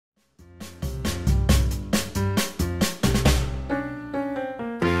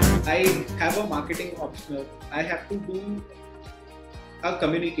I have a marketing optional. I have to do a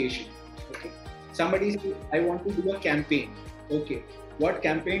communication. Okay. Somebody says, I want to do a campaign. Okay. What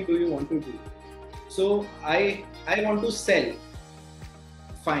campaign do you want to do? So I want to sell.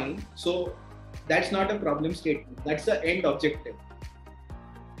 Fine. So that's not a problem statement. That's the end objective.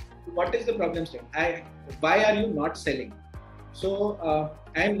 What is the problem statement? Why are you not selling? So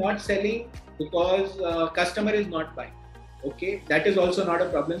I am not selling because customer is not buying. Okay, that is also not a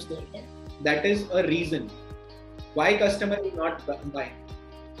problem statement. That is a reason why customer is not buying.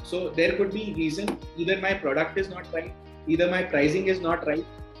 So there could be reason, either my product is not right, either my pricing is not right.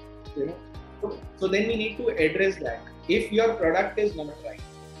 You know, so then we need to address that. If your product is not right,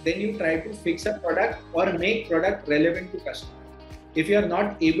 then you try to fix a product or make product relevant to customer. If you are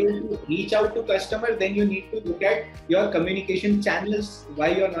not able to reach out to customer, then you need to look at your communication channels, why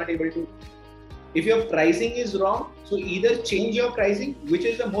you are not able to. If your pricing is wrong, so either change your pricing, which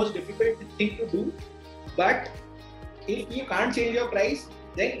is the most difficult thing to do. But if you can't change your price,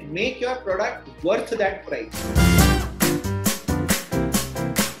 then make your product worth that price.